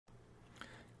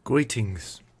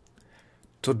Greetings.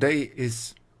 Today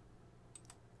is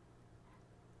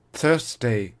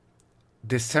Thursday,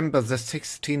 December the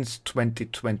 16th,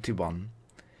 2021.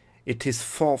 It is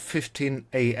 4:15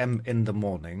 a.m. in the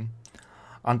morning,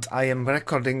 and I am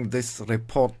recording this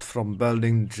report from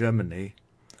Berlin, Germany,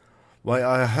 where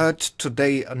I heard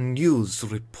today a news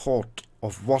report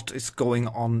of what is going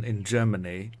on in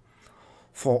Germany.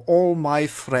 For all my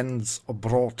friends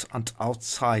abroad and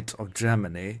outside of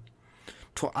Germany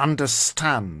to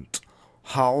understand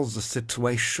how the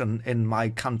situation in my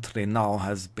country now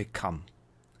has become.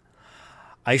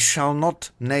 I shall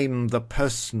not name the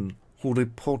person who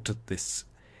reported this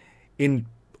in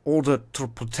order to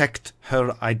protect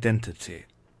her identity.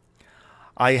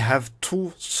 I have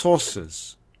two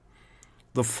sources.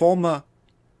 The former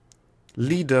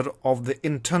leader of the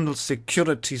Internal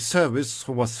Security Service,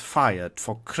 who was fired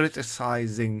for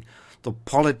criticizing the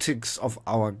politics of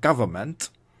our government,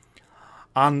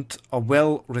 and a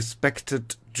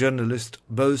well-respected journalist,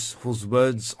 both whose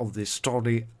words of the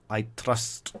story I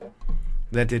trust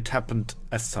that it happened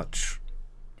as such.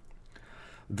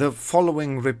 The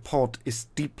following report is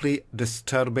deeply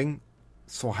disturbing,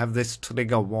 so have this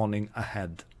trigger warning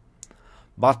ahead.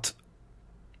 But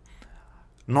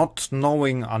not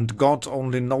knowing, and God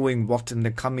only knowing, what in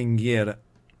the coming year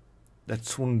that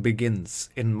soon begins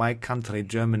in my country,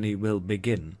 Germany, will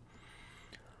begin,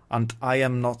 and I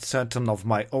am not certain of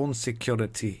my own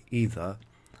security either,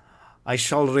 I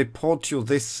shall report you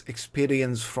this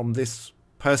experience from this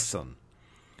person,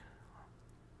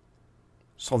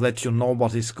 so that you know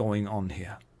what is going on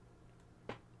here.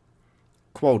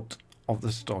 Quote of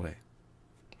the story.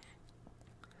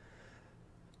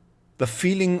 The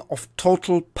feeling of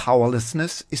total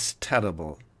powerlessness is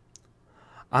terrible,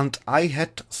 and I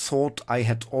had thought I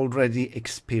had already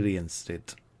experienced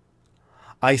it.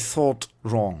 I thought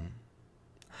wrong.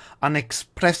 An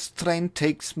express train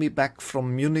takes me back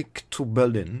from Munich to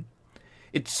Berlin.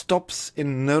 It stops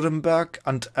in Nuremberg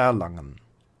and Erlangen.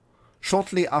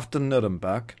 Shortly after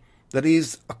Nuremberg, there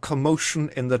is a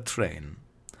commotion in the train.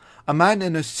 A man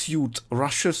in a suit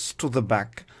rushes to the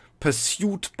back,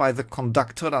 pursued by the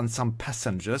conductor and some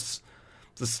passengers.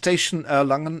 The station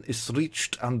Erlangen is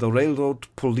reached and the railroad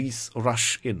police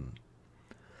rush in.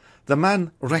 The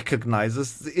man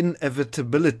recognizes the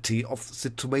inevitability of the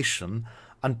situation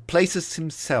and places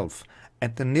himself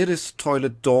at the nearest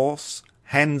toilet doors,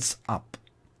 hands up.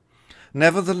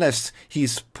 Nevertheless, he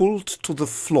is pulled to the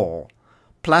floor.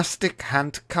 Plastic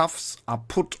handcuffs are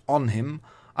put on him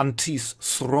and he is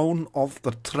thrown off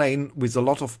the train with a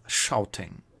lot of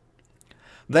shouting.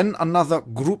 Then another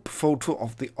group photo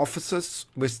of the officers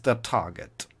with their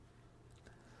target.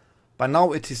 By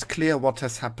now it is clear what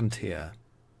has happened here.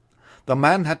 The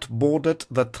man had boarded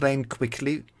the train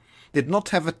quickly, did not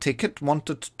have a ticket,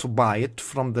 wanted to buy it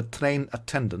from the train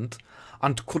attendant,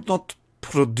 and could not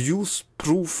produce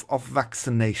proof of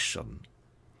vaccination.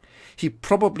 He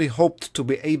probably hoped to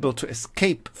be able to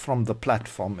escape from the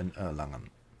platform in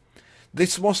Erlangen.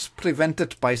 This was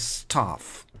prevented by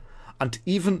staff and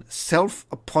even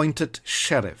self-appointed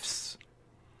sheriffs.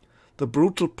 The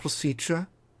brutal procedure,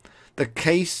 the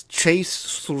chase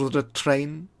through the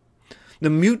train, the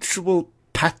mutual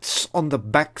pats on the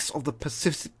backs of the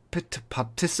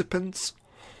participants,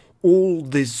 all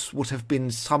this would have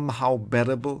been somehow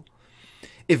bearable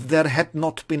if there had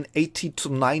not been 80 to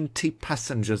 90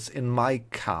 passengers in my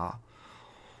car,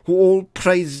 who all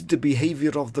praised the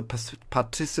behavior of the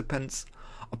participants,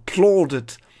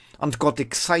 applauded and got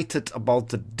excited about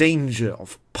the danger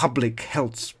of public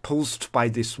health posed by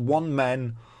this one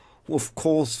man, who of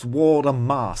course wore a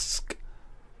mask.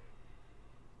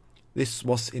 This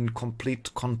was in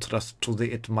complete contrast to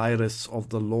the admirers of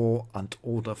the law and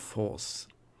order force.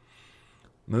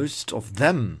 Most of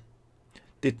them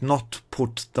did not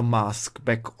put the mask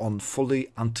back on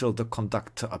fully until the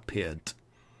conductor appeared.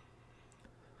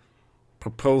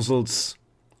 Proposals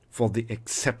for the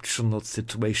exceptional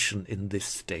situation in this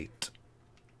state.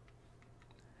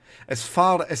 As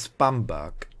far as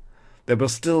Bamberg, they were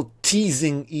still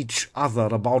teasing each other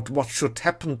about what should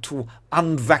happen to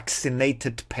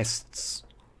unvaccinated pests.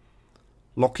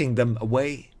 Locking them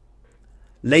away,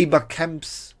 labor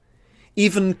camps,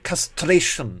 even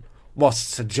castration was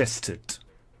suggested.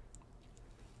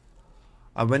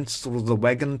 I went through the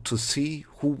wagon to see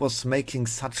who was making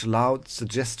such loud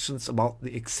suggestions about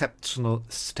the exceptional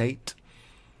state.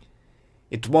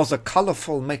 It was a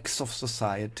colorful mix of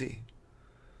society.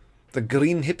 The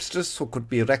green hipsters who could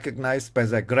be recognized by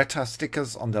their Greta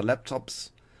stickers on their laptops,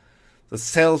 the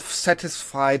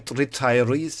self-satisfied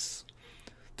retirees,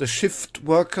 the shift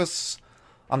workers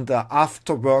and their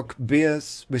after-work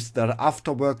beers with their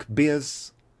after-work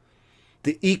beers,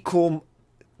 the eco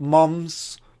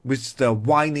moms with their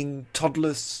whining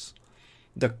toddlers,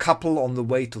 the couple on the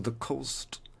way to the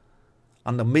coast,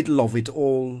 and the middle of it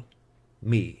all,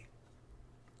 me.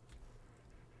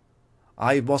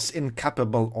 I was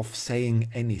incapable of saying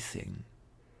anything.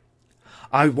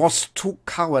 I was too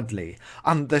cowardly,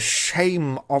 and the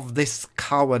shame of this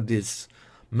cowardice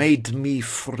made me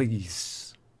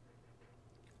freeze.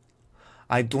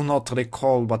 I do not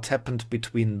recall what happened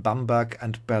between Bamberg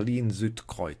and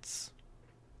Berlin-Südkreuz.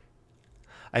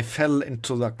 I fell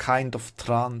into a kind of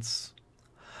trance.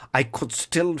 I could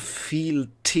still feel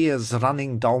tears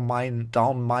running down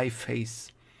my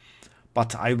face,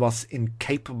 but I was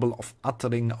incapable of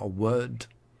uttering a word,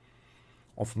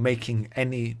 of making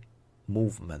any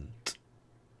movement.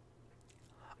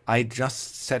 I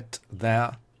just sat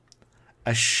there,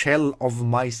 a shell of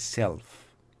myself.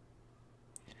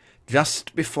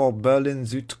 Just before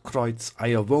Berlin-Südkreuz, I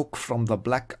awoke from the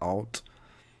blackout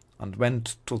and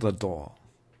went to the door.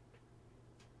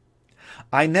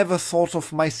 I never thought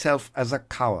of myself as a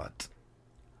coward,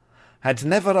 had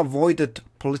never avoided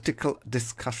political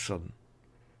discussion,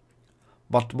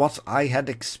 but what I had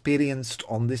experienced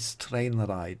on this train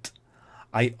ride,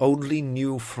 I only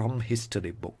knew from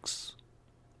history books.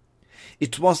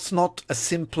 It was not a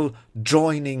simple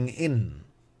joining in.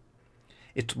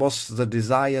 It was the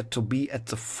desire to be at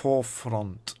the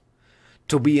forefront,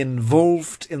 to be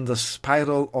involved in the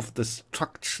spiral of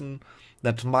destruction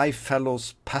that my fellow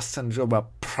passengers were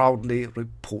proudly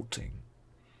reporting.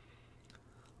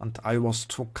 And I was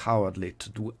too cowardly to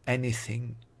do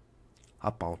anything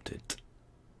about it.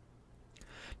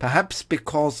 Perhaps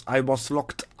because I was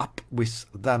locked up with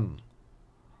them.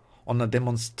 On a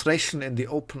demonstration in the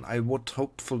open I would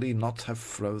hopefully not have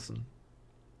frozen.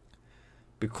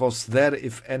 Because there,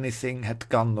 if anything had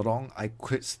gone wrong, I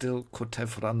still could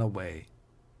have run away.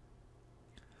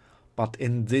 But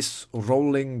in this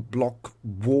rolling block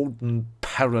warden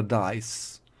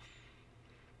paradise,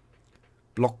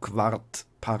 Blockwart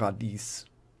Paradies,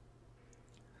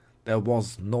 there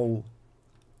was no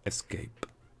escape.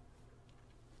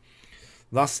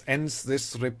 Thus ends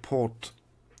this report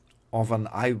of an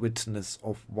eyewitness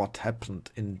of what happened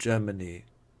in Germany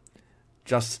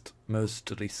just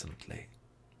most recently.